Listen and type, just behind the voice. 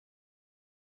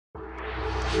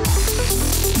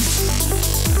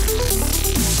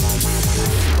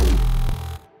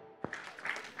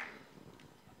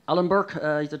Alan Burke,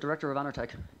 he's the director of Anertech.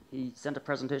 He sent a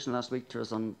presentation last week to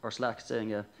us on our Slack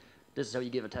saying, this is how you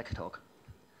give a tech talk.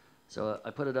 So I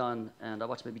put it on, and I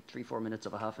watched maybe 3-4 minutes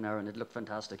of a half an hour, and it looked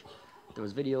fantastic. There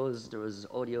was videos, there was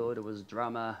audio, there was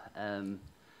drama.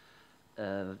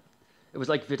 It was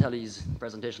like Vitali's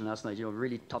presentation last night, you know,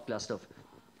 really top-class stuff.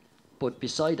 But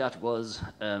beside that was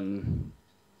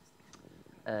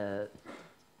a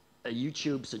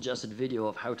YouTube-suggested video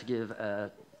of how to give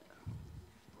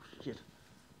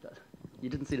you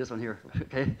didn't see this one here,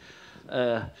 okay?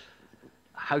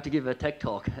 How to give a tech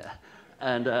talk.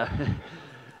 And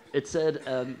it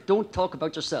said, don't talk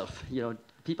about yourself. You know,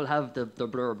 people have the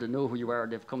blurb, they know who you are,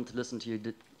 they've come to listen to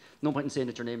you. No point in saying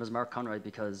that your name is Mark Conroy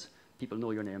because people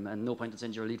know your name, and no point in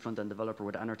saying you're a lead front-end developer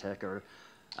with Anertech or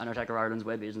Ireland's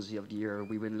Web Agency of the Year.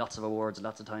 We win lots of awards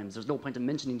lots of times. There's no point in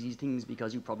mentioning these things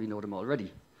because you probably know them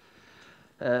already.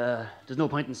 There's no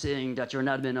point in saying that you're an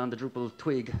admin on the Drupal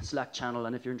Twig Slack channel,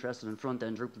 and if you're interested in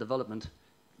front-end Drupal development,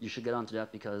 you should get onto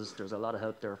that because there's a lot of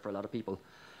help there for a lot of people.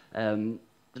 There's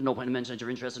no point in mentioning that you're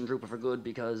interested in Drupal for Good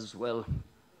because, well,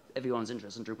 everyone's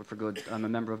interested in Drupal for Good. I'm a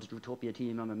member of the Drutopia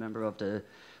team. I'm a member of the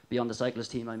Beyond the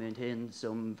Cyclist team. I maintain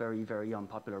some very, very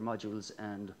unpopular modules,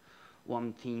 and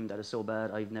one theme that is so bad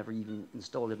I've never even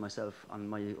installed it myself on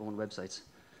my own websites.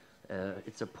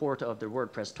 It's a port of the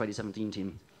WordPress 2017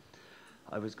 team.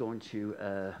 I was going to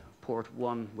port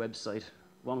one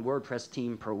WordPress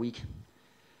theme per week.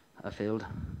 I failed.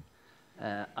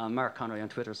 I'm Mark Conroy on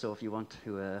Twitter, so if you want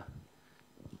to,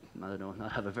 I don't know,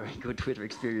 not have a very good Twitter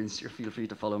experience, feel free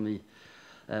to follow me.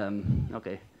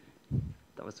 Okay,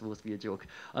 that was supposed to be a joke.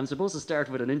 I'm supposed to start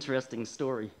with an interesting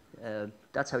story.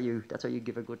 That's how you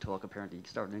give a good talk, apparently. You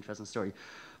start with an interesting story.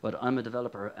 But I'm a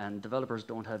developer, and developers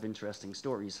don't have interesting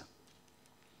stories.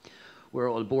 We're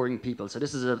all boring people, so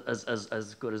this is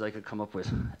as good as I could come up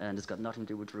with, and it's got nothing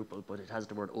to do with Drupal, but it has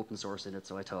the word open source in it,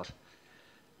 so I thought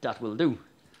that will do.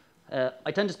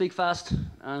 I tend to speak fast,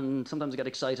 and sometimes I get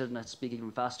excited and I speak even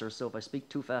faster, so if I speak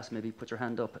too fast, maybe put your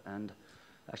hand up, and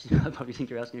actually I probably think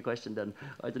you're asking a question then.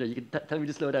 I don't know, you can tell me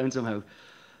to slow down somehow.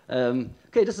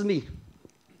 Okay, this is me.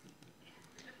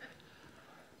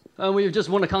 We've just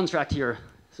won a contract here.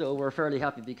 So we're fairly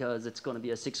happy because it's going to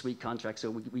be a 6-week contract, so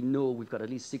we know we've got at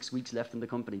least 6 weeks left in the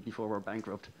company before we're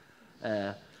bankrupt.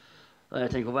 I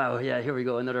think, wow, yeah, here we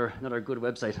go, another good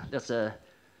website.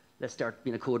 Let's start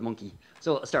being a code monkey.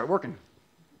 So I start working.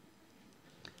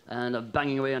 And I'm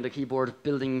banging away on the keyboard,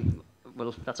 building,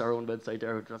 well, that's our own website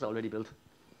there, that's already built.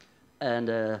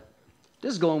 And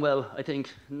this is going well, I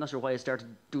think. I'm not sure why I started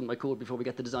doing my code before we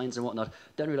get the designs and whatnot.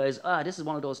 Then I realized, this is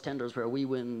one of those tenders where we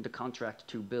win the contract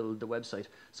to build the website.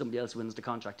 Somebody else wins the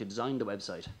contract to design the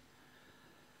website.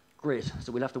 Great,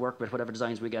 so we'll have to work with whatever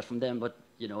designs we get from them, but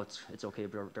you know, it's okay,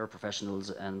 they're professionals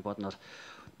and whatnot.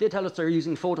 They tell us they're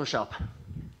using Photoshop.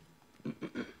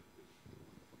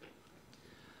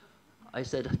 I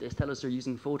said, they tell us they're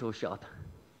using Photoshop.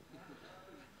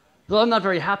 So I'm not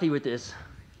very happy with this,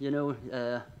 you know.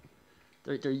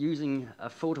 They're using a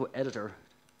photo editor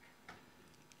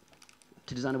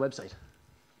to design a website.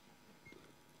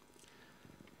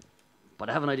 But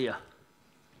I have an idea.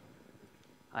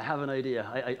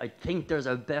 I think there's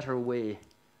a better way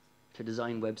to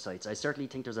design websites. I certainly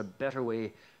think there's a better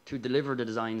way to deliver the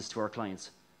designs to our clients.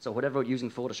 So whatever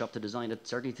using Photoshop to design it,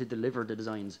 certainly to deliver the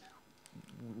designs,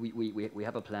 we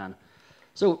have a plan.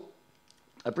 So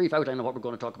a brief outline of what we're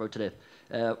going to talk about today.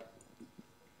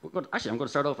 Actually, I'm going to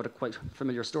start off with a quite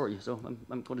familiar story, so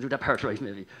I'm going to do that part right,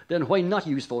 maybe. Then why not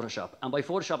use Photoshop? And by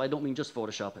Photoshop, I don't mean just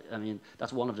Photoshop. I mean,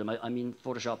 that's one of them. I mean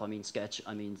Photoshop, I mean Sketch,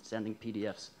 I mean sending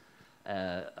PDFs,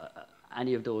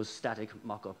 any of those static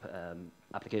mock-up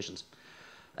applications.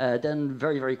 Then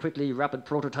very, very quickly, rapid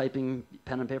prototyping,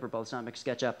 pen and paper, balsamic,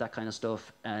 SketchApp, that kind of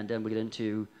stuff. And then we get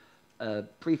into a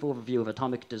brief overview of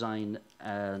atomic design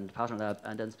and PatternLab,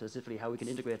 and then specifically how we can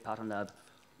integrate PatternLab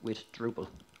with Drupal,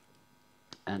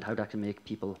 and how that can make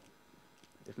people,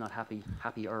 if not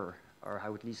happier, or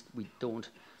how at least we don't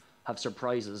have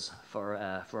surprises for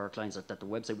our clients, that the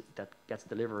website that gets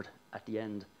delivered at the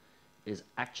end is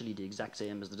actually the exact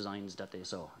same as the designs that they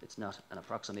saw. It's not an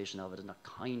approximation of it, it's not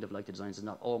kind of like the designs, it's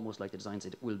not almost like the designs,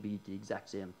 it will be the exact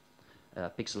same,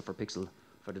 pixel for pixel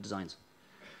for the designs.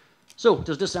 So,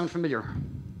 does this sound familiar?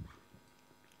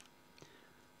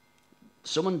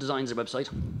 Someone designs a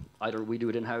website, either we do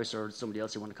it in-house or somebody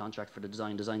else who won a contract for the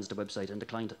design designs the website, and the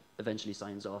client eventually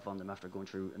signs off on them after going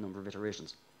through a number of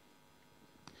iterations.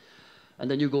 And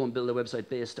then you go and build a website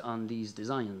based on these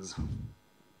designs.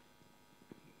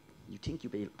 You think you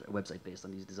built a website based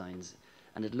on these designs,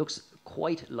 and it looks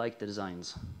quite like the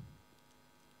designs.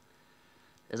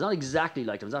 It's not exactly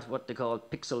like them. That's what they call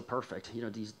pixel perfect. You know,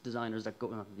 these designers that go,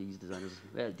 not these designers,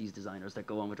 these designers that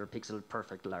go on with their pixel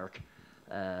perfect lark.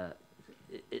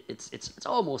 It's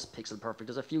almost pixel perfect.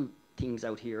 There's a few things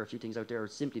out here, a few things out there,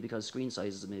 simply because screen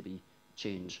sizes maybe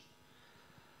change.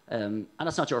 And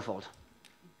that's not your fault.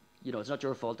 You know, it's not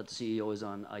your fault that the CEO is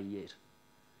on IE8.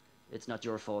 It's not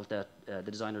your fault that the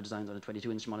designer designed on a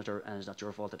 22-inch monitor, and it's not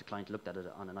your fault that the client looked at it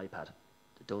on an iPad.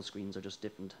 Those screens are just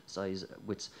different size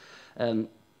widths.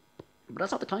 But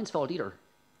that's not the client's fault either.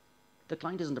 The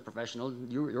client isn't a professional.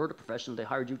 You're the professional. They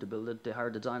hired you to build it. They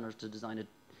hired designers to design it.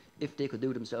 If they could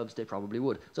do it themselves, they probably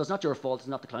would. So it's not your fault. It's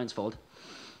not the client's fault.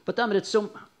 But damn it, it's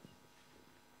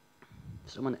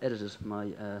someone edited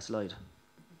my slide.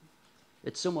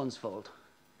 It's someone's fault.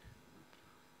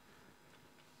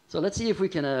 So let's see if we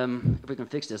can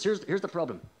fix this. Here's the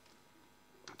problem.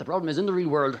 The problem is, in the real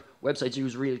world, websites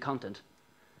use real content.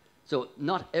 So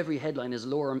not every headline is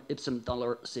lorem ipsum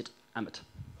dollar sit amit.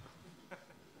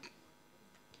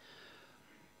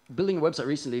 Building a website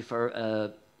recently for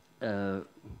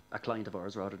a client of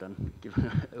ours, rather than giving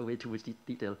away too much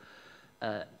detail,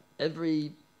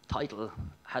 every title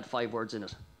had 5 words in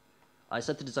it. I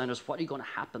said to designers, what are you going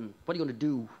to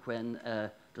do when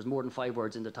there's more than 5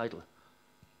 words in the title?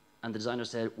 And the designer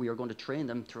said, we are going to train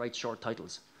them to write short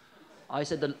titles. I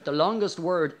said, the longest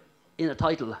word in a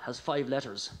title has 5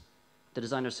 letters. The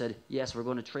designer said, yes, we're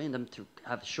going to train them to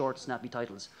have short, snappy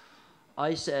titles.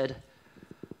 I said,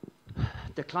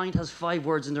 the client has 5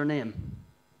 words in their name.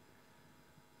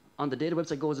 On the day the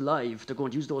website goes live, they're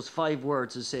going to use those 5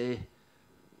 words to say,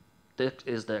 that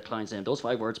is the client's name. Those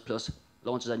 5 words plus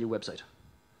launches a new website.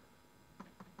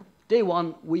 Day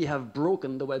 1, we have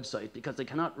broken the website because they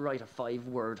cannot write a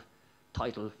 5-word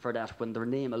title for that when their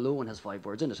name alone has 5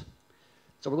 words in it.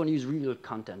 So we're going to use real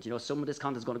content. You know, some of this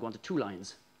content is going to go into 2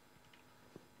 lines.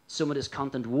 Some of this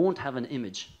content won't have an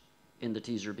image in the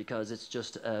teaser because it's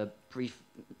just a brief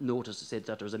notice to say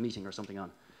that there's a meeting or something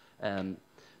on.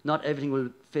 Not everything will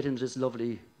fit into this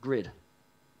lovely grid.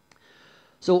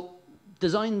 So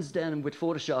designs then with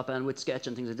Photoshop and with Sketch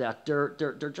and things like that,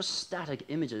 they're just static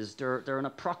images. They're an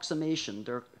approximation.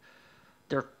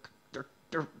 They're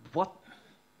what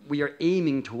we are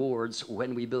aiming towards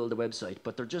when we build a website,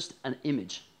 but they're just an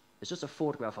image. It's just a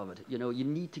photograph of it. You know, you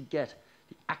need to get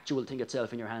the actual thing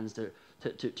itself in your hands to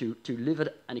live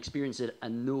it and experience it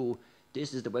and know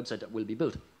this is the website that will be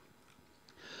built.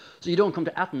 So you don't come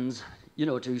to Athens, you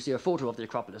know, to see a photo of the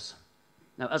Acropolis.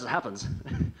 Now, as it happens,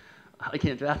 I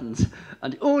came to Athens,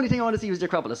 and the only thing I want to see was the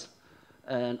Acropolis.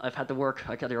 And I've had to work.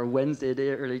 I got there Wednesday day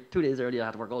early, 2 days early. I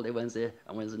had to work all day Wednesday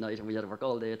and Wednesday night, and we had to work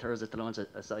all day Thursday to launch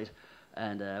a site.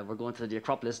 And we're going to the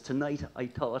Acropolis tonight, I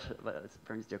thought. Well, it's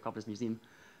apparently the Acropolis Museum.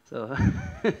 So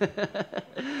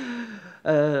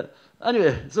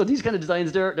anyway, so these kind of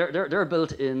designs, they're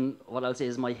built in what I'll say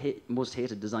is my most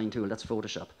hated design tool. That's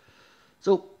Photoshop.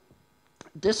 So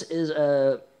this is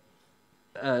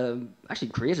actually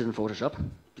created in Photoshop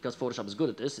because Photoshop is good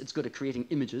at this. It's good at creating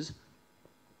images.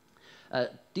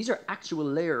 These are actual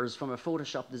layers from a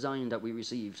Photoshop design that we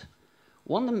received.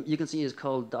 One of them you can see is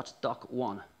called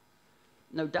 .doc1.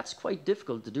 Now that's quite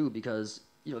difficult to do because,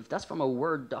 you know, if that's from a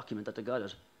Word document that they got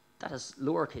it, that has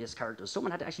lowercase characters.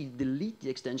 Someone had to actually delete the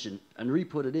extension and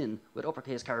re-put it in with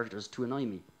uppercase characters to annoy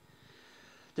me.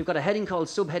 They've got a heading called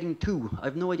subheading 2. I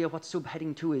have no idea what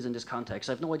subheading 2 is in this context.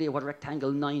 I have no idea what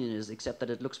rectangle 9 is, except that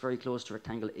it looks very close to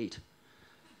rectangle 8.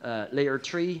 Layer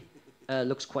 3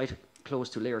 looks quite close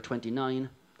to layer 29.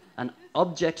 And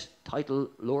object title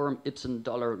lorem ipsum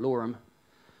dollar lorem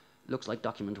looks like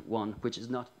document 1, which is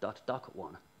not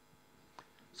 .doc1.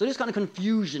 So this kind of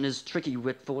confusion is tricky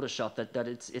with Photoshop, that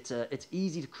it's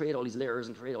easy to create all these layers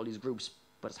and create all these groups,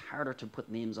 but it's harder to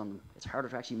put names on them. It's harder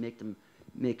to actually make them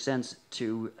make sense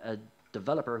to a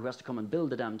developer who has to come and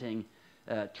build the damn thing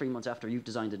 3 months after you've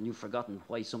designed it and you've forgotten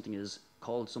why something is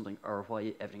called something or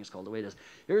why everything is called the way it is.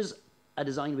 Here's a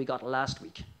design we got last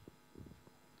week,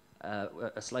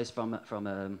 a slice from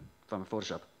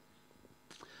Photoshop.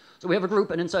 So we have a group,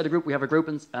 and inside the group we have a group,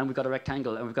 and we've got a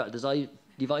rectangle, and we've got a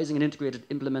devising an integrated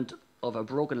implement of a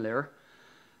broken layer.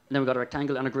 And then we've got a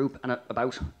rectangle and a group and a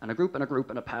about, and a group and a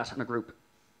group and a path and a group.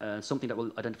 Something that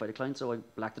will identify the client, so I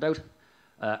blacked it out.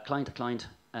 Client to client,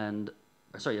 and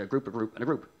sorry, a group and a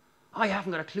group. I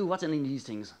haven't got a clue what's in any of these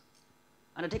things.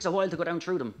 And it takes a while to go down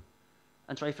through them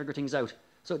and try to figure things out.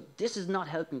 So this is not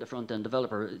helping the front-end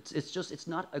developer. It's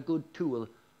not a good tool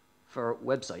for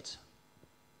websites.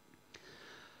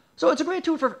 So it's a great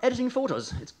tool for editing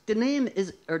photos. The name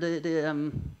is, or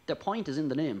the point is in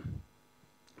the name.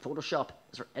 Photoshop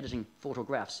is for editing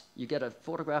photographs. You get a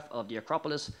photograph of the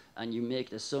Acropolis, and you make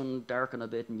the sun darken a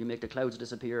bit, and you make the clouds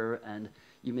disappear, and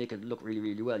you make it look really,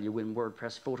 really well. You win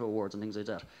WordPress photo awards and things like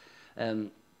that.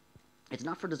 It's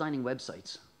not for designing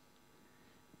websites.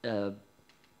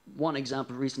 One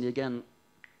example recently, again,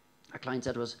 a client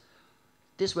said to us,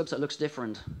 this website looks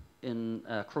different in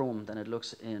Chrome than it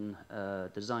looks in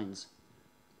designs.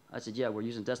 I said, yeah, we're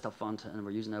using desktop font and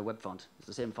we're using a web font. It's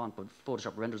the same font, but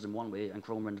Photoshop renders them one way and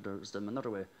Chrome renders them another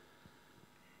way.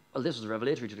 Well, this was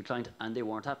revelatory to the client, and they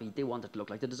weren't happy. They wanted to look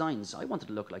like the designs. I wanted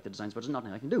to look like the designs, but there's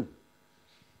nothing I can do.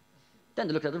 Then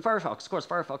they looked at it in Firefox. Of course,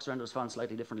 Firefox renders fonts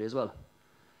slightly differently as well.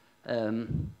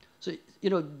 So, you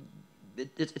know,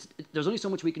 there's only so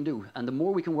much we can do, and the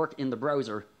more we can work in the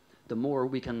browser, the more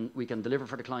we can deliver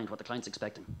for the client what the client's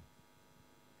expecting.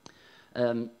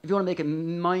 If you want to make a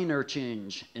minor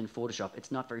change in Photoshop,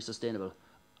 it's not very sustainable.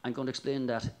 I'm going to explain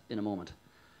that in a moment.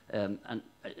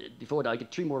 Before that, I get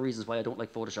 3 more reasons why I don't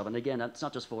like Photoshop. And again, it's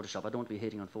not just Photoshop. I don't want to be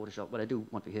hating on Photoshop. Well, I do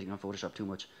want to be hating on Photoshop too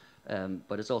much.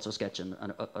 But it's also Sketch and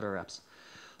other apps.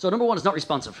 So number 1 is not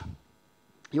responsive.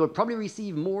 You will probably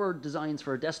receive more designs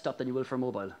for a desktop than you will for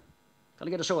mobile. Can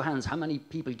I get a show of hands? How many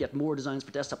people get more designs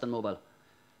for desktop than mobile?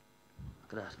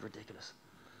 Look at that, ridiculous.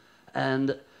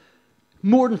 And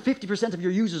more than 50% of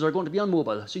your users are going to be on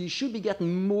mobile. So you should be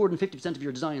getting more than 50% of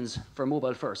your designs for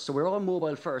mobile first. So we're all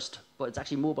mobile first, but it's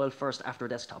actually mobile first after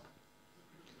desktop.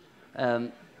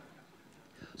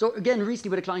 So again, recently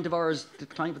with a client of ours, the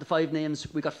client with the 5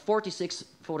 names, we got 46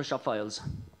 Photoshop files.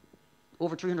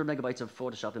 Over 300 megabytes of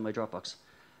Photoshop in my Dropbox.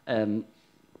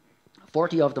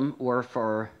 40 of them were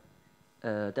for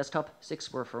desktop,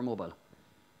 6 were for mobile.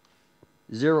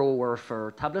 0 were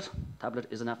for tablet. Tablet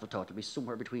is an afterthought. It'll be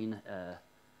somewhere between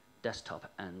desktop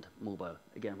and mobile.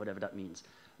 Again, whatever that means.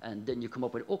 And then you come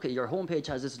up with, okay, your homepage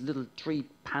has this little 3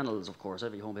 panels, of course.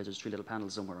 Every homepage has 3 little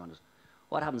panels somewhere on it.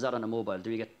 What happens out on a mobile? Do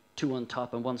we get 2 on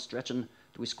top and 1 stretching?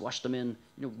 Do we squash them in?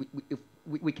 You know,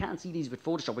 we can't see these with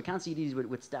Photoshop. We can't see these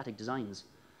with static designs.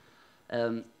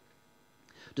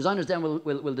 Designers then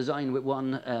will design with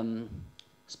one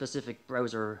specific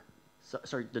browser.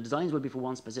 Sorry, the designs will be for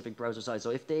one specific browser size.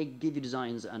 So if they give you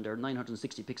designs and they're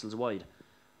 960 pixels wide,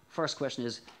 first question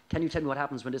is, can you tell me what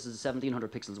happens when this is 1700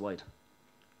 pixels wide?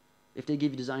 If they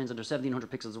give you designs and they're 1700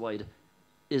 pixels wide,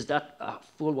 is that a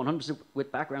full 100%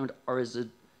 width background, or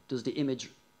does the image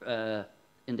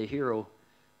in the hero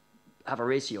have a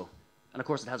ratio? And of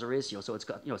course it has a ratio, so it's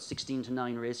got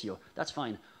 16:9 ratio. That's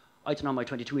fine. I turn on my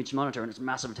 22-inch monitor and it's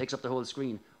massive, it takes up the whole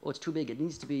screen. Oh, it's too big, it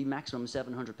needs to be maximum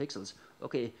 700 pixels.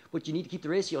 Okay, but you need to keep the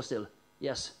ratio still.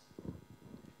 Yes.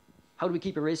 How do we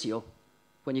keep a ratio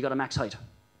when you got a max height?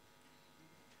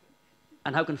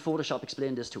 And how can Photoshop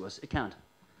explain this to us? It can't.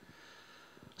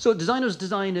 So designers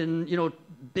design in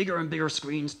bigger and bigger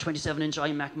screens, 27-inch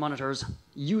iMac monitors.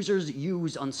 Users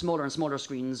use on smaller and smaller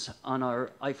screens on our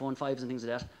iPhone 5s and things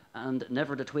like that, and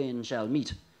never the twain shall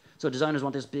meet. So designers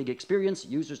want this big experience,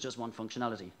 users just want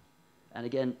functionality. And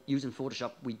again, using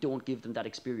Photoshop, we don't give them that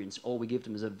experience. All we give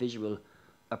them is a visual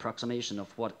approximation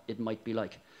of what it might be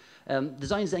like.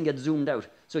 Designs then get zoomed out.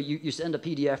 So you send a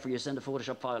PDF or you send a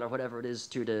Photoshop file or whatever it is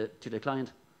to the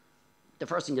client. The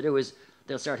first thing they do is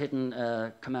they'll start hitting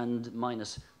Command-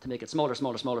 to make it smaller,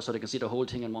 smaller, smaller so they can see the whole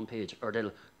thing on one page. Or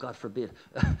they'll, God forbid,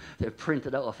 they'll print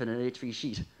it off in an A3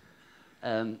 sheet.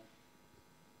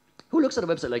 Who looks at a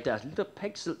website like that? The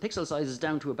pixel size is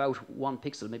down to about 1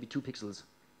 pixel, maybe 2 pixels.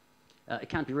 It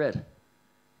can't be read.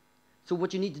 So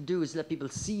what you need to do is let people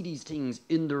see these things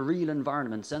in the real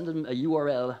environment. Send them a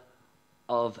URL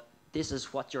of this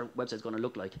is what your website is going to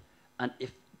look like. And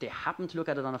if they happen to look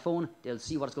at it on a phone, they'll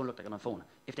see what it's going to look like on a phone.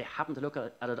 If they happen to look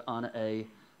at it on a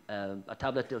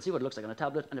tablet, they'll see what it looks like on a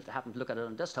tablet. And if they happen to look at it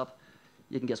on a desktop,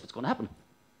 you can guess what's going to happen.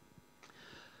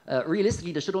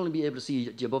 Realistically, they should only be able to see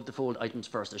the above the fold items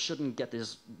first. They shouldn't get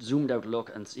this zoomed out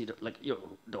look and see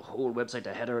the whole website,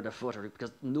 the header, the footer,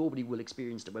 because nobody will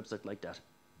experience the website like that.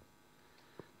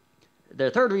 The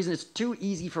third reason is too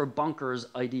easy for bonkers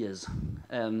ideas.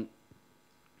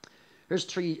 Here's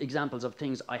 3 examples of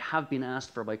things I have been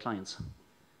asked for by clients.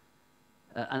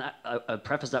 And I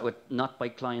preface that with not by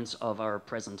clients of our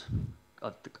present,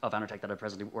 of Anartech that I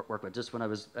presently work with, just when I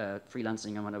was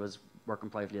freelancing and when I was working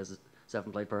privately as a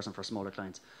self-employed person for smaller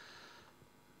clients.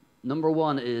 Number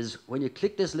 1 is when you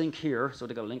click this link here, so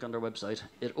they got a link on their website,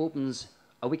 it opens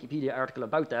a Wikipedia article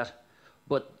about that,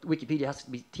 but Wikipedia has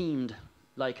to be themed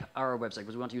like our website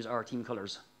because we want to use our theme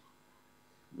colors.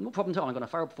 No problem at all. I'm going to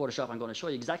fire up Photoshop. I'm going to show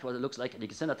you exactly what it looks like, and you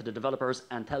can send that to the developers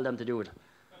and tell them to do it.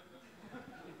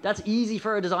 That's easy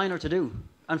for a designer to do,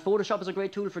 and Photoshop is a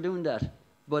great tool for doing that.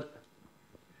 But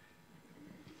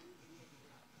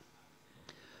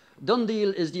Done Deal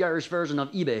is the Irish version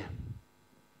of eBay.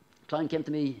 Client came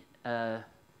to me,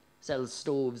 sells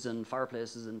stoves and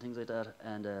fireplaces and things like that,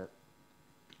 and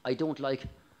I don't like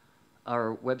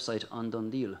our website on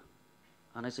Done Deal.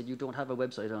 And I said, you don't have a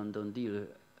website on Done Deal?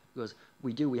 He goes,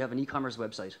 we do, we have an e-commerce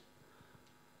website.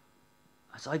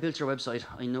 I said, I built your website,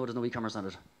 I know there's no e-commerce on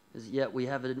it. He said, yeah, we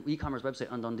have an e-commerce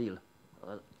website on Done Deal.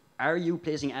 Are you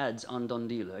placing ads on Done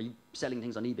Deal? Are you selling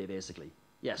things on eBay, basically?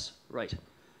 Yes, right.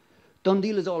 Done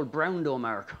Deal is all brown though,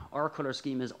 Mark. Our color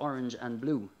scheme is orange and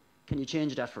blue. Can you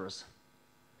change that for us?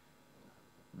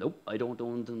 Nope, I don't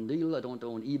own Done Deal, I don't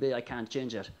own eBay, I can't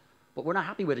change it. But we're not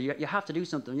happy with it, you have to do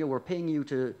something. You know, we're paying you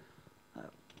to...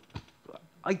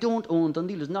 I don't own Done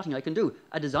Deal, there's nothing I can do.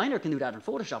 A designer can do that in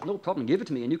Photoshop, no problem, give it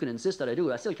to me and you can insist that I do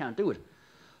it, I still can't do it.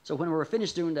 So when we were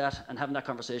finished doing that and having that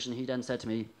conversation, he then said to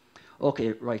me,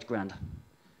 okay, right, grand.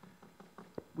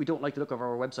 We don't like the look of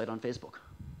our website on Facebook.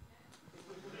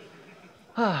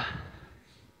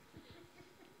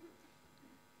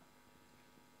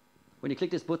 When you click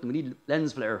this button, we need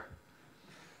lens flare.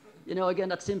 You know, again,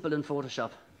 that's simple in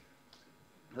Photoshop.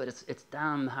 But it's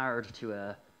damn hard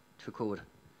to code.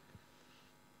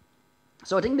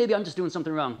 So I think maybe I'm just doing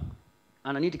something wrong.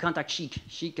 And I need to contact Sheik.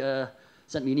 Sheik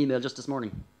sent me an email just this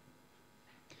morning.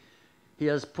 He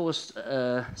has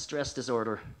post-stress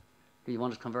disorder. He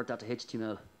wanted to convert that to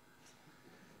HTML.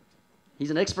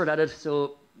 He's an expert at it,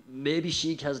 so maybe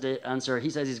Sheik has the answer. He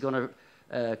says he's going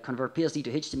to convert PSD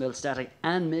to HTML static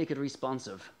and make it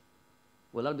responsive.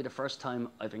 Well, that'll be the first time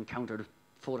I've encountered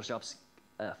Photoshop's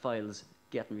files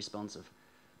getting responsive.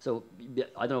 So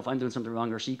I don't know if I'm doing something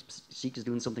wrong or Sheik is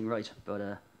doing something right,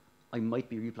 but I might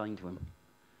be replying to him.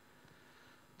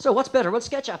 So what's better? Well,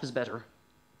 SketchApp is better.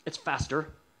 It's faster.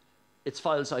 Its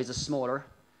file size is smaller.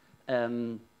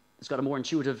 It's got a more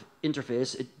intuitive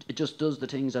interface. It just does the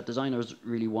things that designers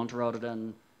really want rather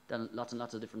than lots and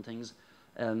lots of different things.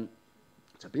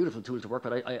 It's a beautiful tool to work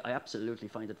with. I absolutely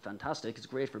find it fantastic. It's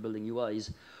great for building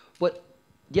UIs. But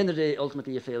at the end of the day,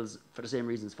 ultimately, it fails for the same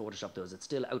reasons Photoshop does. It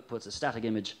still outputs a static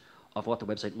image of what the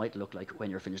website might look like when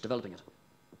you're finished developing it.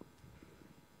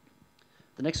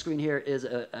 The next screen here is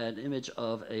an image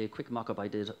of a quick mock-up I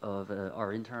did of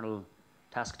our internal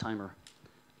task timer.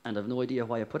 And I have no idea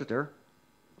why I put it there.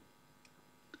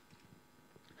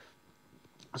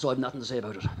 So I have nothing to say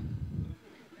about it.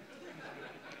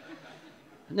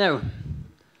 Now,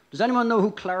 does anyone know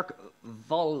who Clark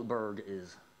Wahlberg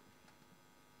is?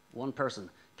 One person.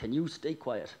 Can you stay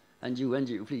quiet? And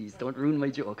you, please, don't ruin my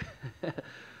joke.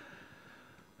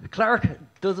 Clark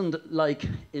doesn't like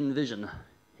InVision.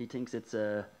 He thinks it's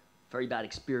a very bad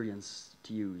experience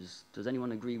to use. Does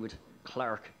anyone agree with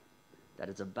Clark that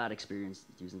it's a bad experience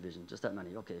to use InVision? Just that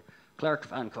many, okay. Clark,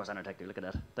 and of course, Anartech, look at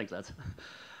that. Thanks, lads.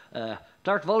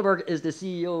 Clark Wahlberg is the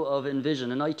CEO of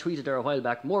InVision, and I tweeted there a while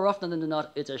back, more often than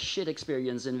not, it's a shit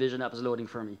experience InVision app is loading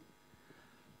for me.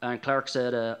 And Clark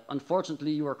said,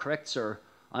 unfortunately, you are correct, sir.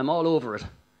 I'm all over it.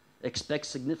 Expect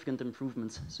significant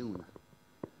improvements soon.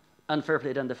 And fair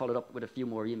play then, they followed up with a few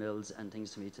more emails and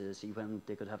things to me to see when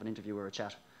they could have an interview or a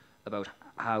chat about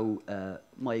how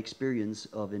my experience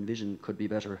of InVision could be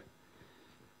better.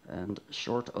 And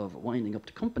short of winding up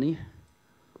the company,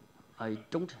 I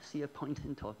don't see a point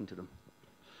in talking to them.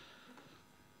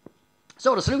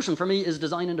 So the solution for me is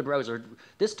design in the browser.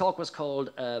 This talk was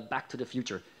called Back to the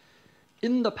Future.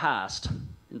 In the past,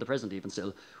 in the present even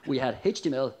still, we had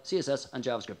HTML, CSS, and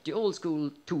JavaScript, the old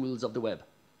school tools of the web.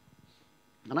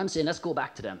 And I'm saying let's go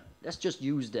back to them. Let's just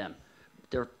use them.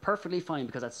 They're perfectly fine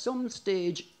because at some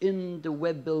stage in the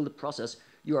web build process,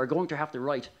 you are going to have to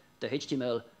write the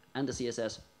HTML and the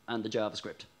CSS and the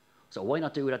JavaScript. So why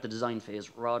not do it at the design phase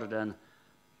rather than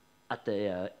at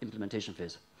the implementation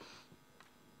phase?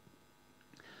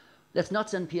 Let's not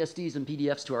send PSDs and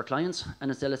PDFs to our clients, and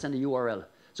instead let's send a URL.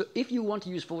 So if you want to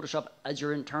use Photoshop as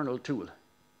your internal tool,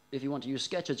 if you want to use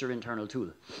Sketch as your internal tool,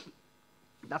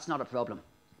 that's not a problem.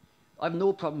 I have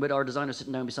no problem with our designer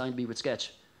sitting down beside me with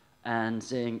Sketch and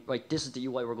saying, right, this is the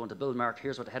UI we're going to build, Mark.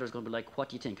 Here's what the header's going to be like. What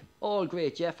do you think? Oh,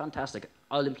 great. Yeah, fantastic.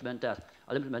 I'll implement that.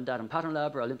 I'll implement that in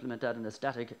PatternLab, or I'll implement that in a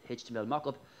static HTML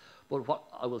mockup. But what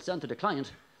I will send to the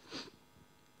client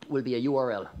will be a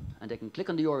URL. And they can click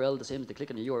on the URL the same as they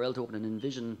click on the URL to open an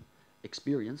InVision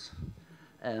experience.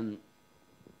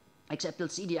 Except they'll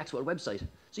see the actual website.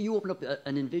 So you open up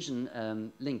an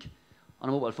InVision link on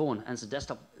a mobile phone, and it's a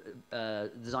desktop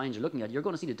design you're looking at. You're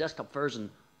going to see the desktop version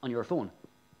on your phone.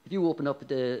 If you open up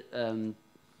the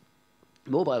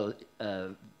mobile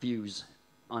views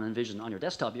on InVision on your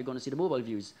desktop, you're going to see the mobile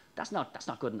views. That's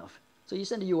not good enough. So you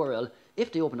send a URL.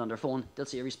 If they open on their phone, they'll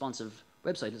see a responsive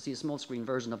website. They'll see a small screen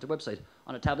version of the website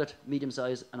on a tablet, medium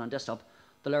size, and on desktop,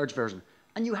 the large version.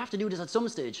 And you have to do this at some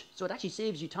stage. So it actually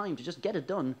saves you time to just get it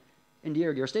done in the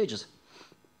earlier stages.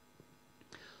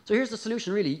 So here's the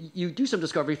solution, really. You do some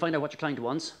discovery, find out what your client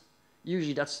wants.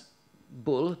 Usually that's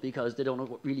bull, because they don't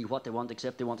know really what they want,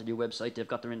 except they want a new website. They've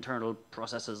got their internal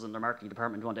processes, and their marketing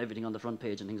department want everything on the front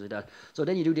page and things like that. So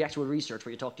then you do the actual research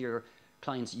where you talk to your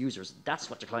client's users. That's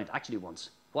what your client actually wants,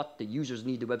 what the users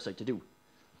need the website to do.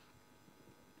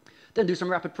 Then do some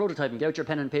rapid prototyping. Get out your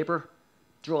pen and paper,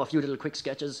 draw a few little quick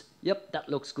sketches. Yep, that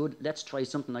looks good. Let's try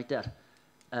something like that.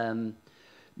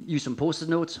 Use some post-it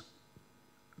notes.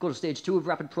 Go to stage 2 of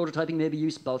rapid prototyping, maybe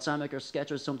use Balsamic or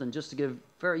Sketch or something, just to give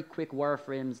very quick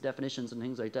wireframes, definitions, and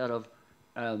things like that of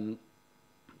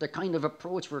the kind of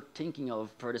approach we're thinking of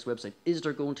for this website. Is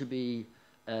there going to be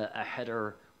a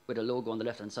header with a logo on the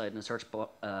left-hand side and a search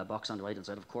box on the right-hand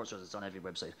side? Of course, it's on every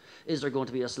website. Is there going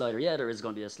to be a slider? Yeah, there is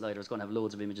going to be a slider. It's going to have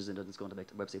loads of images in it. It's going to make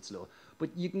the website slow. But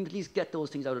you can at least get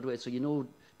those things out of the way so you know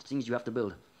the things you have to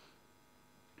build.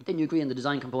 Then you agree on the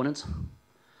design components.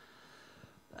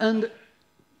 And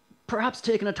perhaps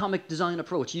take an atomic design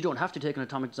approach. You don't have to take an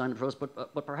atomic design approach,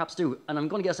 but perhaps do. And I'm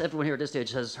going to guess everyone here at this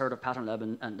stage has heard of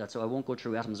PatternLab, and that, so I won't go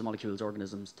through atoms, molecules,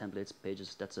 organisms, templates,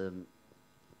 pages. That's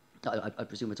I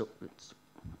presume it's.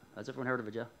 Has everyone heard of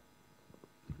it?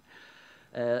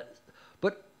 Yeah.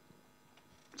 But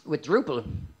with Drupal,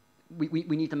 we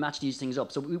need to match these things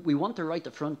up. So we want to write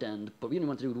the front end, but we only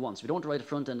want to do it once. We don't want to write the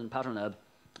front end in PatternLab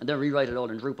and then rewrite it all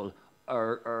in Drupal.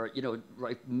 Or you know,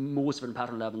 write most of it in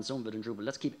PatternLab and some of it in Drupal.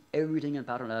 Let's keep everything in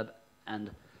PatternLab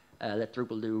and let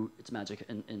Drupal do its magic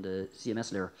in the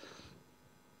CMS layer.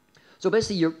 So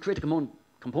basically, you create a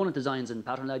component designs in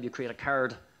PatternLab. You create a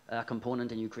card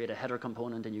component, and you create a header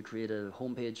component, and you create a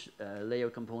homepage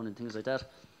layout component, things like that.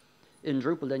 In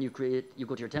Drupal, then you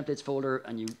go to your templates folder,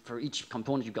 and for each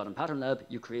component you've got in PatternLab,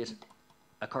 you create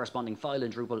a corresponding file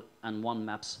in Drupal, and one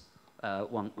maps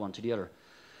one to the other.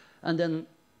 And then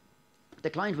the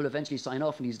client will eventually sign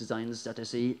off on these designs that they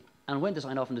see, and when they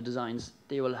sign off on the designs,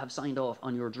 they will have signed off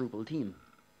on your Drupal theme.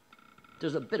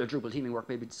 There's a bit of Drupal theming work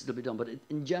maybe to still be done, but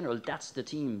in general, that's the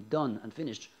theme done and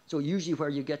finished. So usually where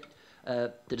you get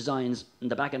the designs, and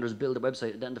the back-enders build the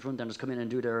website, and then the front-enders come in and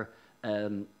do their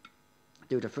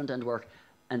front-end work,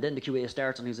 and then the QA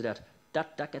starts and things like that.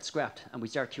 That gets scrapped, and we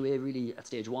start QA really at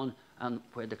stage 1, and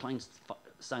where the client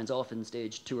signs off in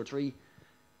stage 2 or 3,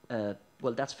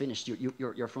 well, that's finished.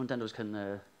 Your front-enders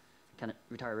can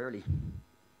retire early.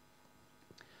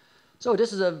 So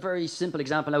this is a very simple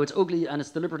example. Now, it's ugly, and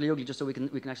it's deliberately ugly just so we can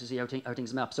actually see how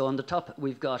things map. So on the top,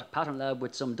 we've got PatternLab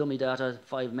with some dummy data,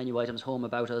 5 menu items: home,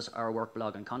 about us, our work,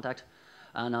 blog, and contact.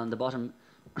 And on the bottom,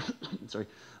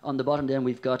 on the bottom then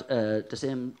we've got the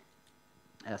same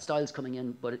styles coming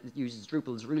in, but it uses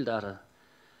Drupal's real data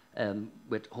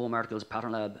with home articles,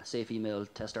 PatternLab, safe email,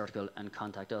 test article, and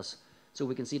contact us. So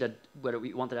we can see that whether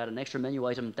we want to add an extra menu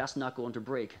item, that's not going to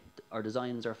break. Our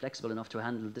designs are flexible enough to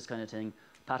handle this kind of thing.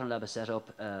 PatternLab has set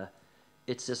up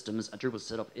its systems, and Drupal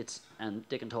set up its, and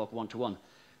they can talk one-to-one.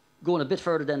 Going a bit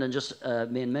further then than just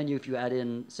main menu, if you add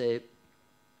in, say,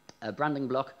 a branding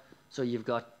block, so you've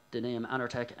got the name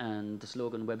Anertech and the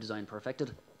slogan Web Design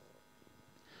Perfected.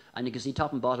 And you can see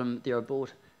top and bottom, they are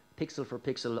both pixel for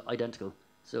pixel identical.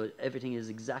 So everything is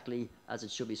exactly as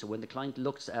it should be. So when the client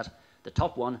looks at the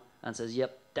top one and says,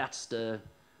 yep, that's the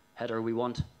header we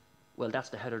want, well, that's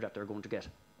the header that they're going to get.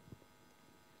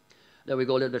 Then we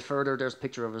go a little bit further. There's a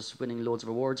picture of us winning loads of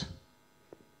awards.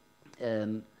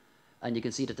 And you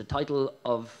can see that the title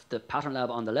of the PatternLab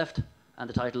on the left and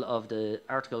the title of the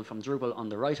article from Drupal on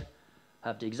the right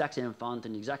have the exact same font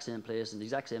in the exact same place and the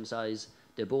exact same size.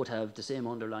 They both have the same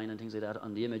underline and things like that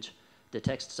on the image. The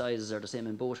text sizes are the same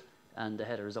in both, and the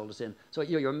header is all the same. So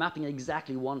you're mapping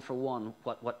exactly one for one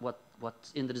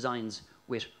what's in the designs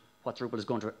with what Drupal is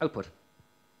going to output.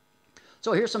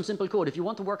 So here's some simple code. If you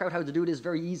want to work out how to do this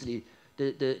very easily,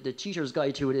 the cheater's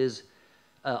guide to it is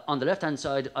on the left-hand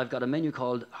side, I've got a menu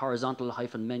called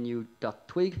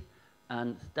horizontal-menu.twig,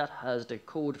 and that has the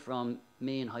code from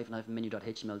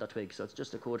main-menu.html.twig. So it's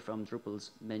just the code from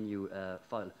Drupal's menu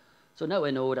file. So now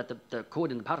I know that the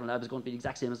code in the PatternLab is going to be the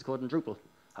exact same as the code in Drupal.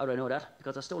 How do I know that?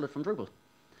 Because I stole it from Drupal.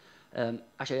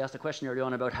 Actually, I asked a question earlier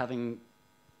on about having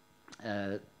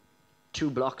 2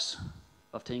 blocks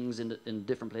of things in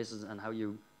different places and how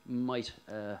you might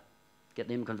get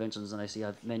name conventions. And I see I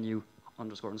have menu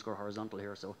 _ horizontal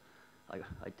here, so I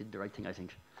did the right thing, I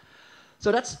think. So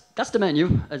that's the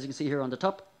menu, as you can see here on the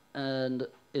top. And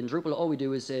in Drupal, all we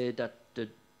do is say that the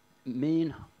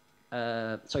main,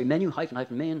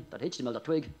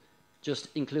 menu-main.html.twig just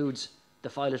includes the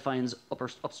file it finds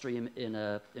upstream in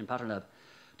PatternLab.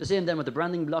 The same then with the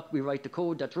branding block. We write the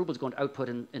code that Drupal's going to output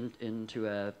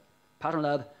into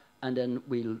PatternLab, and then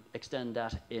we'll extend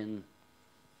that in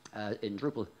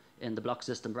Drupal, in the block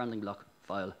system branding block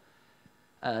file.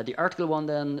 The article one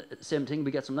then, same thing,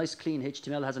 we get some nice clean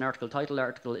HTML, has an article title,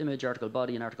 article image, article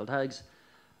body, and article tags,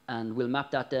 and we'll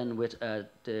map that then with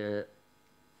the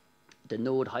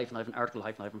node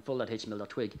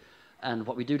 --article--full.html.twig. And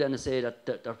what we do then is say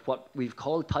that what we've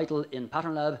called title in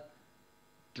PatternLab,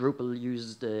 Drupal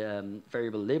uses the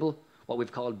variable label. What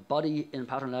we've called body in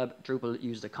PatternLab, Drupal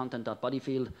uses the content.body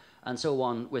field, and so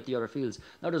on with the other fields.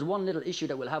 Now there's one little issue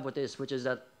that we'll have with this, which is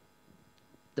that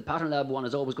the PatternLab one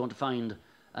is always going to find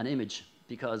an image,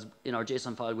 because in our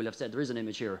JSON file we'll have said there is an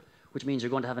image here, which means you're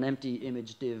going to have an empty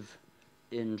image div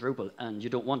in Drupal, and you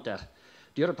don't want that.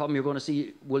 The other problem you're going to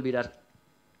see will be that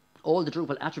all the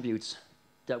Drupal attributes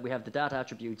that we have, the data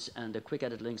attributes and the quick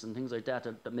edit links and things like that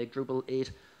that make Drupal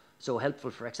 8 so helpful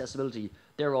for accessibility,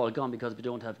 they're all gone because we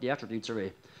don't have the attributes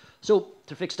array. So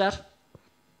to fix that,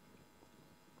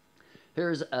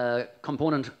 here's a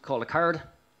component called a card.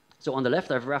 So on the left,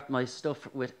 I've wrapped my stuff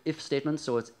with if statements.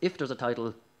 So it's if there's a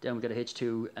title, then we get a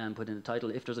H2 and put in the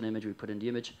title. If there's an image, we put in the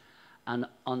image. And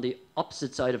on the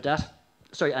opposite side of that,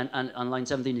 sorry, and on line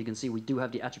 17, you can see we do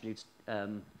have the attributes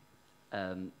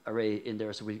array in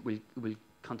there. So we'll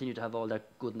continue to have all that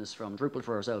goodness from Drupal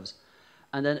for ourselves.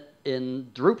 And then in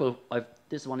Drupal,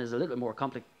 this one is a little bit more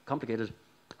complicated.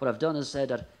 What I've done is said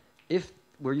that if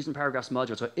we're using paragraphs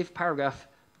module, so if paragraph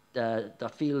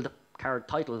that field card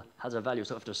title has a value,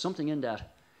 so if there's something in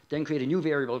that, then create a new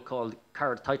variable called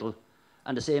card title,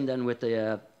 and the same then with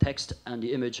the text and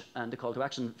the image and the call to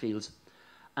action fields.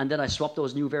 And then I swap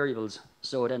those new variables,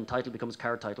 so then title becomes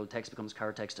card title, text becomes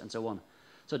card text, and so on.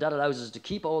 So that allows us to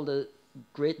keep all the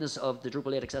greatness of the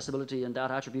Drupal 8 accessibility and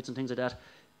data attributes and things like that.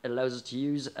 It allows us to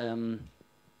use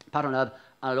PatternLab,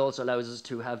 and it also allows us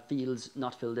to have fields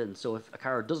not filled in. So if a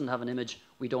card doesn't have an image,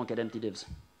 we don't get empty divs.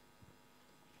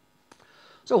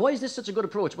 So why is this such a good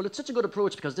approach? Well, it's such a good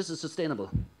approach because this is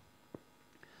sustainable.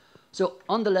 So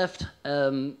on the left,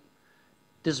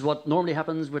 this is what normally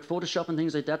happens with Photoshop and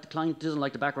things like that. The client doesn't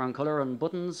like the background color on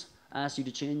buttons, asks you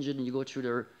to change it, and you go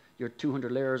through your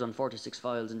 200 layers on 46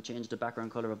 files and change the background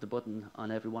color of the button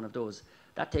on every one of those.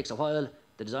 That takes a while.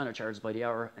 The designer charges by the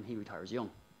hour, and he retires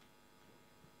young.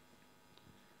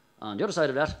 On the other side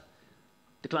of that,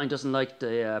 the client doesn't like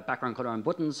the background color on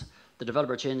buttons. The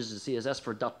developer changes the CSS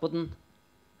for .button,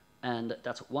 and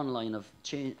that's one line of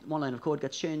code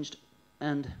gets changed,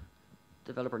 and the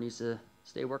developer needs to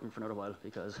stay working for another while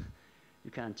because you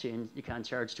can't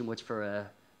charge too much for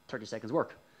 30 seconds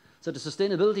work. So the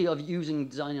sustainability of using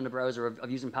design in a browser, of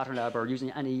using PatternLab or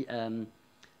using any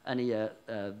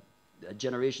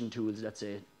generation tools, let's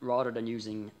say, rather than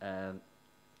using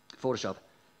Photoshop,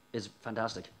 is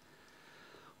fantastic.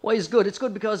 Why is it good? It's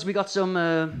good because we got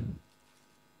some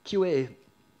QA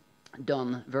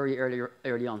done very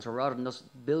early on. So rather than just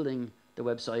building the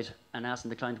website and asking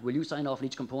the client, will you sign off on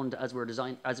each component as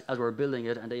we're building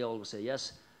it? And they always say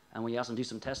yes. And when you ask them to do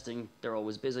some testing, they're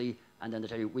always busy. And then they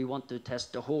tell you, we want to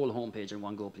test the whole homepage in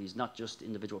one go, please, not just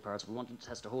individual parts. We want to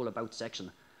test the whole about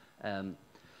section.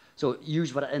 So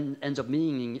usually what it ends up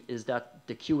meaning is that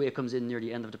the QA comes in near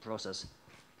the end of the process.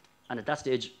 And at that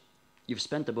stage, you've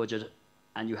spent the budget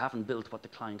and you haven't built what the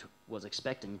client was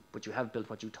expecting, but you have built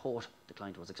what you thought the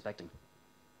client was expecting.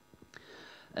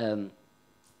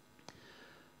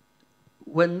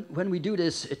 When we do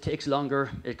this, it takes longer,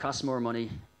 it costs more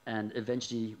money, and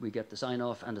eventually we get the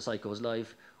sign-off and the site goes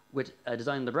live. With a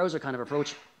design in the browser kind of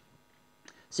approach,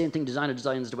 same thing, designer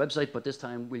designs the website, but this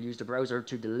time we'll use the browser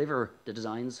to deliver the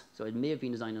designs. So it may have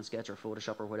been designed in Sketch or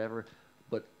Photoshop or whatever,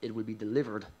 but it will be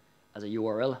delivered as a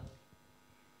URL.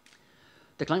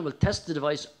 The client will test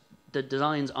the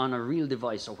designs on a real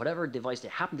device, or whatever device they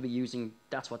happen to be using,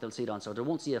 that's what they'll see it on. So they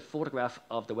won't see a photograph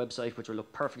of the website, which will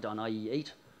look perfect on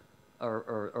IE8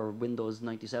 or Windows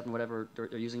 97, whatever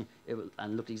they're using,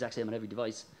 and look the exact same on every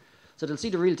device. So they'll see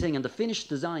the real thing, and the finished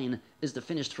design is the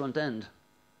finished front end.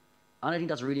 And I think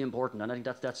that's really important, and I think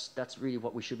that's really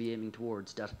what we should be aiming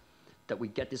towards, that we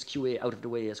get this QA out of the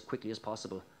way as quickly as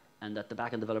possible, and that the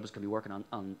backend developers can be working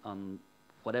on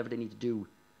whatever they need to do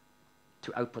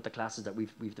to output the classes that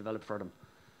we've developed for them.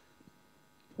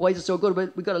 Why is it so good? Well,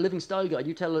 we've got a living style guide.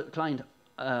 You tell a client,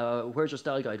 where's your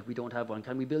style guide? We don't have one.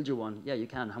 Can we build you one? Yeah, you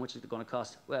can. How much is it going to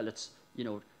cost? Well, it's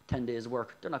 10 days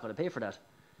work. They're not going to pay for that.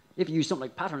 If you use something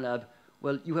like PatternLab,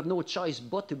 well, you have no choice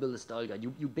but to build a style guide.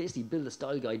 You basically build a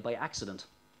style guide by accident.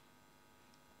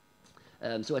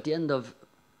 So at the end of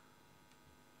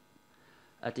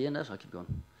I'll keep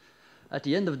going. At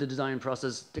the end of the design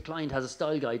process, the client has a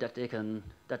style guide that they can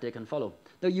follow.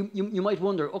 Now you might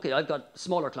wonder, okay, I've got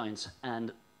smaller clients,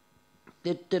 and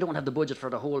they don't have the budget for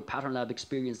the whole PatternLab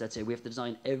experience. Let's say we have to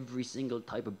design every single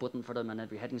type of button for them and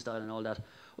every heading style and all that.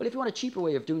 Well, if you want a cheaper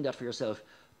way of doing that for yourself,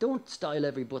 don't style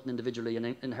every button individually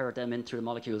and inherit them into the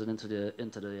molecules and into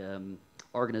the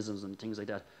organisms and things like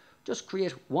that. Just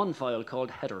create one file called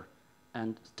header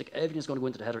and stick everything that's going to go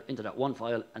into the header into that one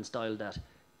file and style that.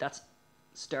 That's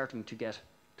starting to get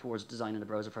towards designing the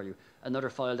browser for you. Another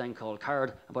file then called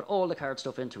card, and put all the card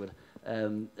stuff into it.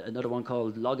 Another one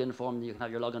called login form. You can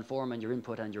have your login form and your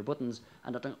input and your buttons,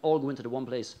 and that all go into the one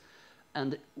place.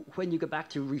 And when you get back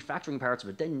to refactoring parts of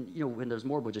it, then when there's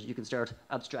more budget, you can start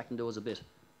abstracting those a bit.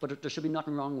 But there should be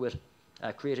nothing wrong with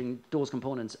creating those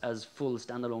components as full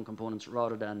standalone components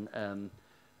rather than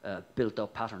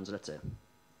built-up patterns, let's say,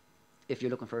 if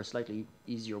you're looking for a slightly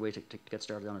easier way to get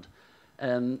started on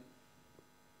it.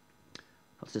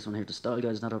 What's this one here? The style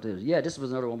guide is not updated. Yeah, this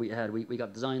was another one we had. We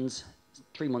got designs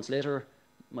 3 months later.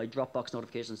 My Dropbox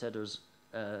notification said there's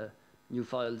new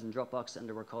files in Dropbox, and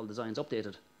they were called designs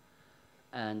updated.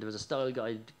 And there was a style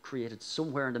guide created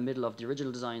somewhere in the middle of the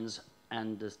original designs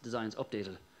and the designs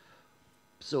updated.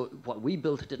 So what we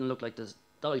built didn't look like the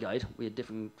style guide. We had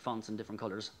different fonts and different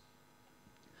colors.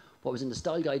 What was in the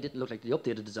style guide didn't look like the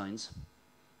updated designs.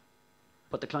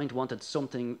 But the client wanted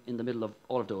something in the middle of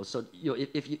all of those. So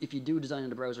if you do design in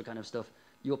the browser kind of stuff,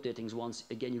 you update things once.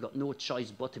 Again, you've got no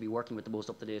choice but to be working with the most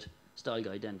up-to-date style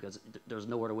guide then, because there's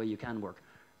no other way you can work.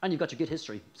 And you've got your Git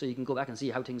history, so you can go back and see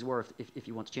how things were if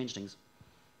you want to change things.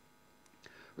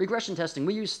 Regression testing.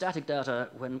 We use static data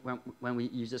when we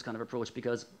use this kind of approach,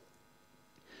 because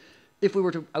if we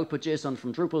were to output JSON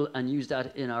from Drupal and use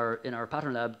that in our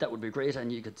PatternLab, that would be great,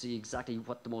 and you could see exactly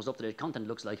what the most up-to-date content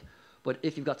looks like. But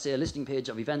if you've got, say, a listing page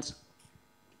of events,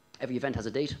 every event has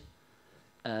a date.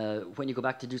 When you go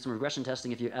back to do some regression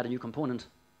testing, if you add a new component,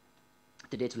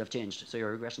 the dates will have changed, so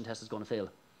your regression test is going to fail.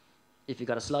 If you've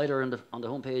got a slider on the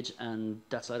home page and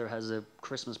that slider has a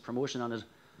Christmas promotion on it,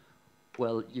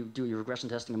 well, you do your regression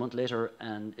testing a month later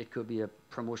and it could be a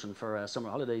promotion for summer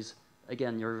holidays.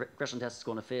 Again, your regression test is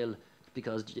going to fail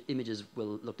because the images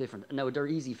will look different. And now, they're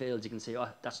easy fails. You can say, oh,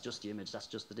 that's just the image, that's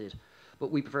just the date.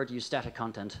 But we prefer to use static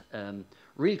content,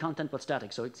 real content but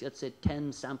static. So it's, let's say,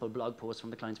 10 sample blog posts from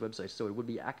the client's website. So it would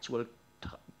be the actual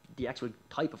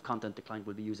type of content the client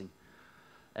will be using.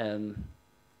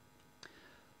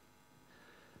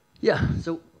 Yeah,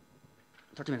 so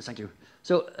 30 minutes, thank you.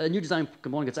 So a new design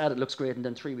component gets added, looks great, and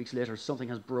then 3 weeks later something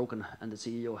has broken and the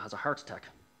CEO has a heart attack.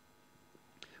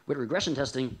 With regression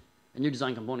testing, a new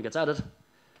design component gets added.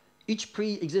 Each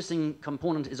pre-existing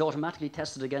component is automatically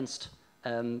tested against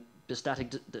the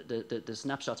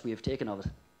snapshots we have taken of it.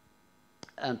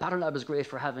 And PatternLab is great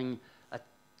for having a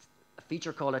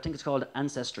feature called, I think it's called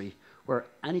Ancestry, where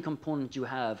any component you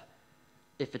have,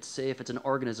 if it's an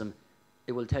organism,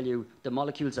 it will tell you the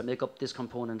molecules that make up this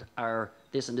component are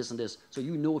this and this and this. So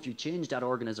you know if you change that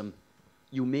organism,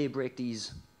 you may break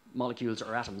these molecules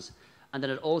or atoms. And then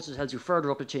it also tells you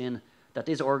further up the chain that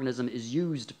this organism is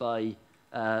used by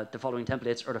the following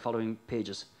templates or the following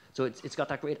pages. So it's got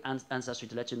that great ancestry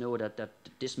to let you know that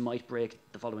this might break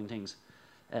the following things.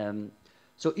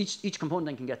 So each component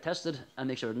then can get tested and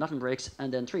make sure nothing breaks.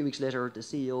 And then 3 weeks later, the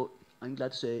CEO, I'm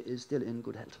glad to say, is still in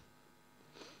good health.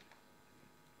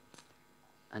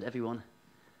 And everyone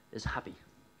is happy.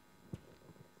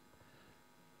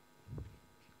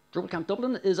 Drupal Camp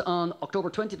Dublin is on October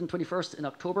 20th and 21st in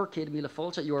October. Céad Míle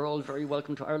Fáilte, you are all very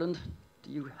welcome to Ireland.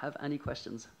 Do you have any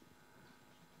questions?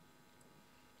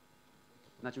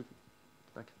 Matthew,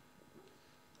 back.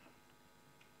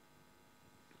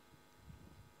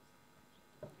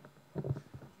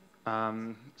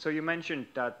 So you mentioned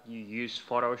that you use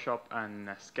Photoshop and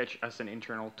Sketch as an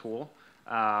internal tool.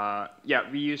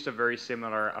 Yeah, we used a very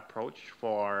similar approach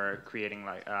for creating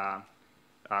like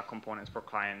components for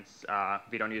clients.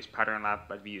 We don't use PatternLab,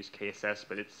 but we use KSS,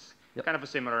 but it's kind of a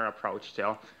similar approach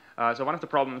still. So one of the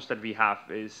problems that we have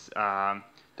is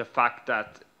the fact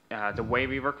that the way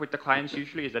we work with the clients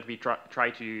usually is that we try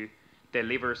to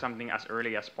deliver something as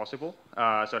early as possible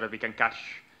so that we can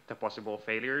catch the possible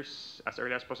failures as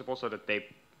early as possible so that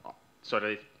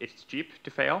it's cheap to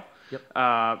fail. Yep.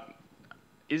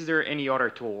 Is there any other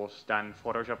tools than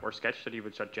Photoshop or Sketch that you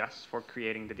would suggest for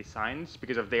creating the designs?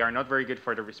 Because if they are not very good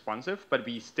for the responsive, but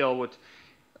we still would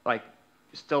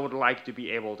like to be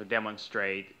able to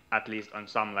demonstrate, at least on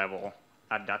some level,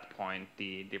 at that point,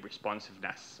 the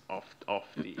responsiveness of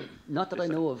the Not that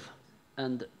design. I know of,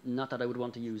 and not that I would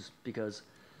want to use, because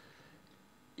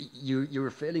you're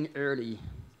failing early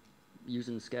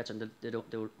using Sketch, and they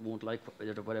won't like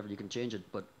it or whatever. You can change it,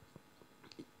 but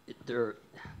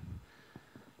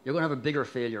you're going to have a bigger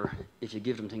failure if you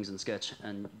give them things in Sketch,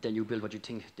 and then you build what you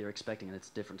think they're expecting, and it's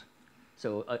different.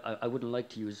 So I wouldn't like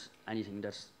to use anything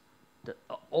that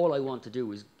all I want to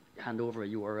do is hand over a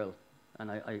URL. And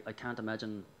I can't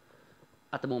imagine,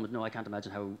 at the moment, no, I can't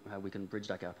imagine how we can bridge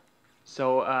that gap.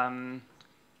 So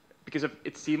because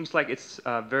it seems like it's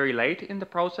very late in the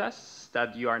process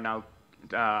that you are now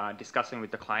discussing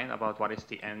with the client about what is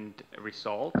the end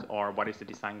result or what is the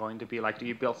design going to be like. Do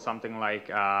you build something like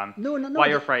No,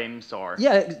 wireframes or?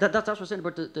 Yeah, that's what we're saying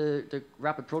about the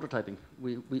rapid prototyping.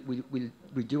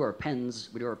 We do our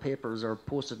pens, we do our papers, our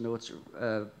post-it notes,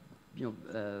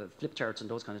 flip charts and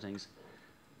those kind of things.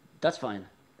 That's fine.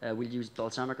 We'll use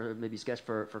Balsamic or maybe Sketch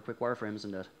for quick wireframes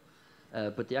and that.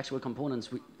 But the actual components,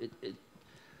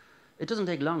 it doesn't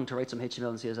take long to write some HTML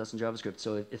and CSS and JavaScript.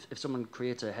 So if someone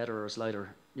creates a header or a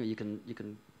slider, you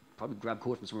can probably grab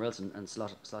code from somewhere else and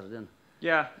slot it in.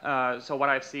 Yeah. So what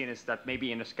I've seen is that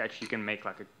maybe in a sketch you can make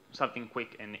like something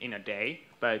quick in a day,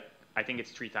 but I think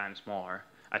it's 3 times more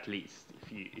at least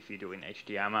if you do in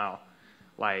HTML.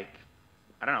 Like,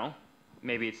 I don't know.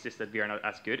 Maybe it's just that we are not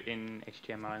as good in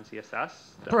HTML and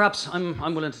CSS. Perhaps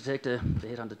I'm willing to take the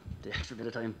hit on the extra bit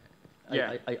of time.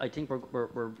 Yeah. I think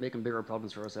we're making bigger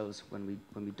problems for ourselves when we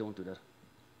don't do that.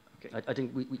 Okay. I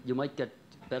think you might get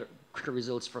quicker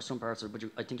results for some parts, but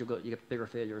I think you get bigger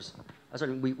failures.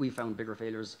 We found bigger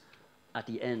failures at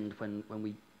the end when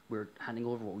we're handing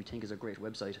over what we think is a great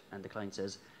website, and the client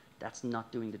says that's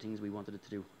not doing the things we wanted it to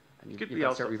do, and you've got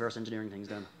to start reverse engineering things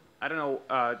then. I don't know.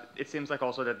 It seems like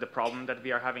also that the problem that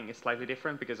we are having is slightly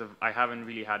different because I haven't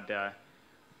really had the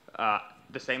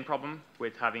same problem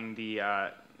with having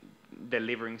the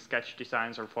delivering sketch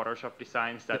designs or Photoshop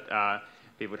designs that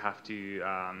we would have to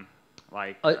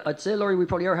I'd say, Laurie, we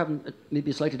probably are having maybe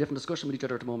a slightly different discussion with each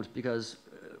other at the moment because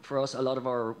for us, a lot of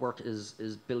our work is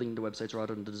building the websites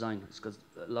rather than the design. It's because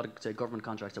a lot of, say, government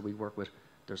contracts that we work with,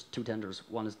 there's 2 tenders.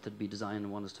 One is to be design and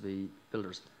one is to be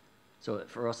builders. So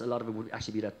for us, a lot of it would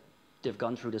actually be that they've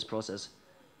gone through this process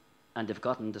and they've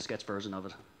gotten the sketch version of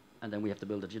it, and then we have to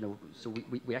build it. So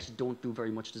we actually don't do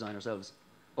very much design ourselves.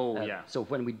 Oh yeah. So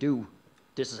when we do,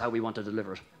 this is how we want to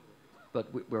deliver it. But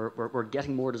we're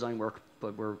getting more design work,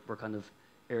 but we're kind of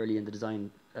early in the design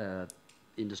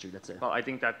industry, let's say. Well, I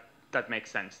think that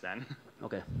makes sense then.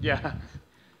 Okay. Yeah.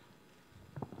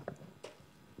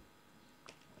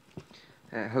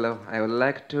 Hello. I would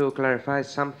like to clarify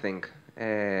something.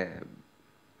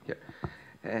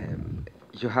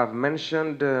 You have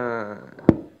mentioned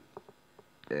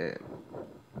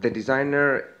the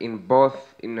designer in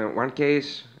one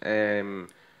case having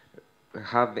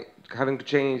to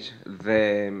change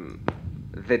the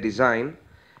design,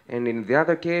 and in the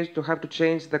other case to have to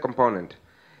change the component.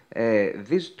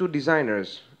 These 2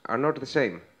 designers are not the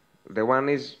same. The one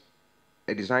is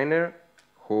a designer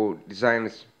who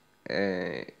designs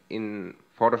in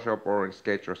Photoshop or in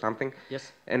Sketch or something.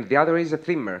 Yes. And the other is a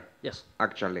themer. Yes.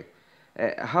 Actually.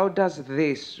 How does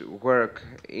this work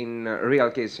in real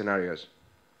case scenarios?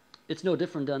 It's no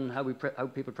different than how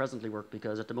people presently work,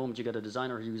 because at the moment you get a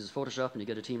designer who uses Photoshop and you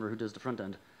get a teamer who does the front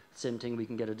end. Same thing, we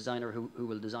can get a designer who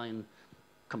will design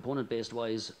component-based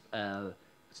wise,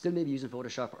 still maybe using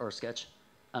Photoshop or Sketch,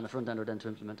 and a front ender then to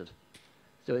implement it.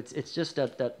 So it's just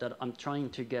that I'm trying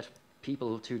to get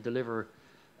people to deliver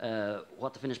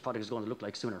what the finished product is going to look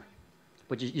like sooner.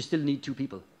 But you still need 2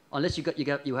 people, unless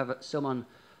you have someone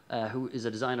who is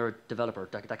a designer developer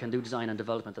that can do design and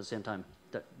development at the same time.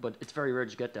 But it's very rare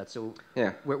to get that. So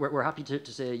yeah, we're happy to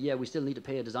say, yeah, we still need to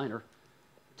pay a designer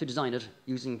to design it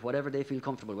using whatever they feel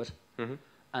comfortable with,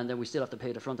 and then we still have to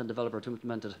pay the front end developer to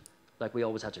implement it, like we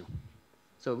always had to.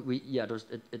 So it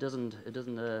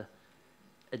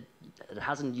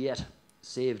hasn't yet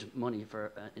saved money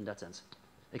for in that sense,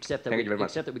 except that we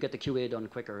get the QA done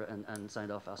quicker and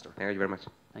signed off faster. Thank you very much.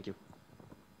 Thank you.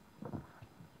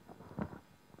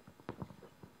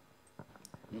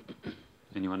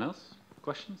 Anyone else?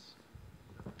 Questions?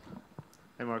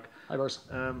 Hey Mark. Hi Boris.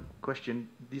 Question: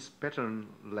 these pattern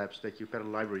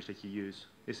libraries that you use,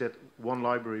 is that one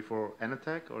library for an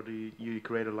attack, or do you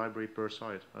create a library per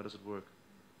site? How does it work?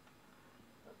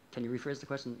 Can you rephrase the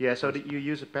question? Yeah, so you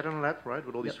use a pattern lab, right,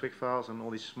 with all these Twig files and all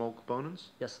these small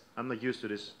components? Yes. I'm not used to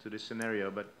this scenario,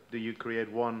 but do you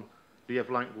create one? Do you have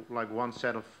like one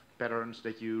set of patterns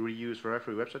that you reuse for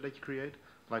every website that you create,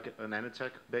 like an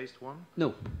attack based one?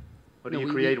 No. Or do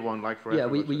you create one like for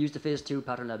every website? we use the phase 2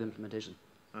 PatternLab implementation.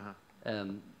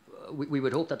 We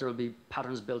would hope that there will be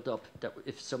patterns built up that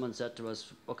if someone said to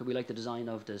us, okay, we like the design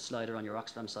of the slider on your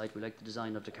Oxfam site, we like the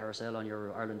design of the carousel on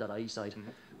your Ireland.ie site,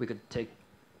 we could take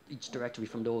each directory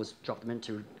from those, drop them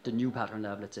into the new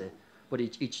PatternLab, let's say. But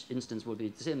each instance will be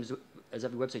the same as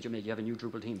every website you make. You have a new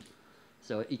Drupal theme.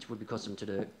 So each would be custom to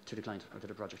the client or to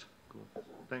the project. Cool.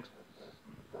 Thanks.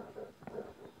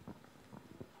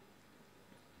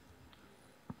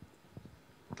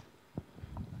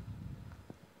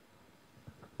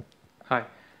 Hi.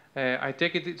 I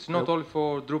take it it's not only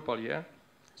for Drupal, yeah?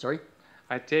 Sorry?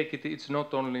 I take it it's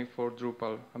not only for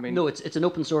Drupal. I mean, No, it's an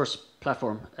open source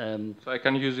platform. so I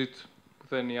can use it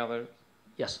with any other.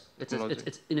 Yes, technology.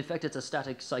 it's in effect it's a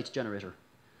static site generator.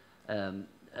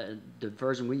 The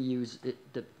version we use,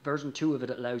 the version 2 of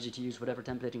it allows you to use whatever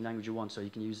templating language you want. So you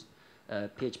can use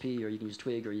PHP, or you can use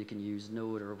Twig, or you can use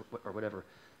Node, or whatever.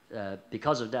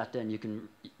 Because of that, then you can,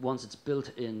 once it's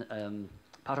built in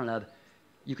PatternLab,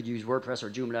 you could use WordPress or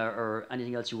Joomla or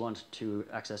anything else you want to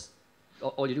access.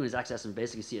 All you're doing is accessing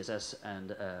basically CSS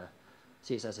and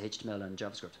CSS, HTML, and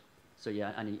JavaScript. So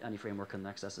yeah, any framework can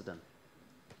access it then.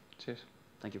 Cheers.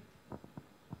 Thank you.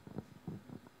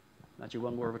 Matthew,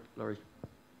 one more, Laurie.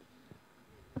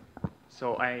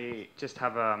 So I just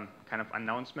have a kind of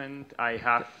announcement. I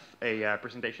have a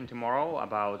presentation tomorrow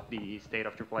about the state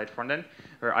of Drupal 8 frontend,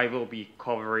 where I will be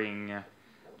covering a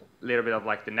little bit of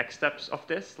like the next steps of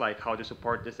this, like how to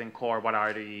support this in core, what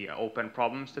are the open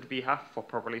problems that we have for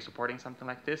properly supporting something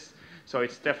like this. So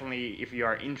it's definitely, if you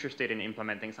are interested in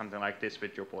implementing something like this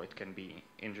with Drupal, it can be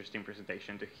interesting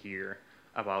presentation to hear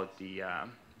about the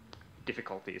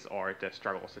difficulties or the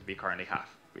struggles that we currently have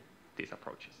with these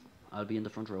approaches. I'll be in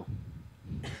the front row.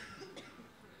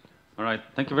 All right.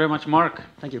 Thank you very much, Mark.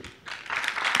 Thank you.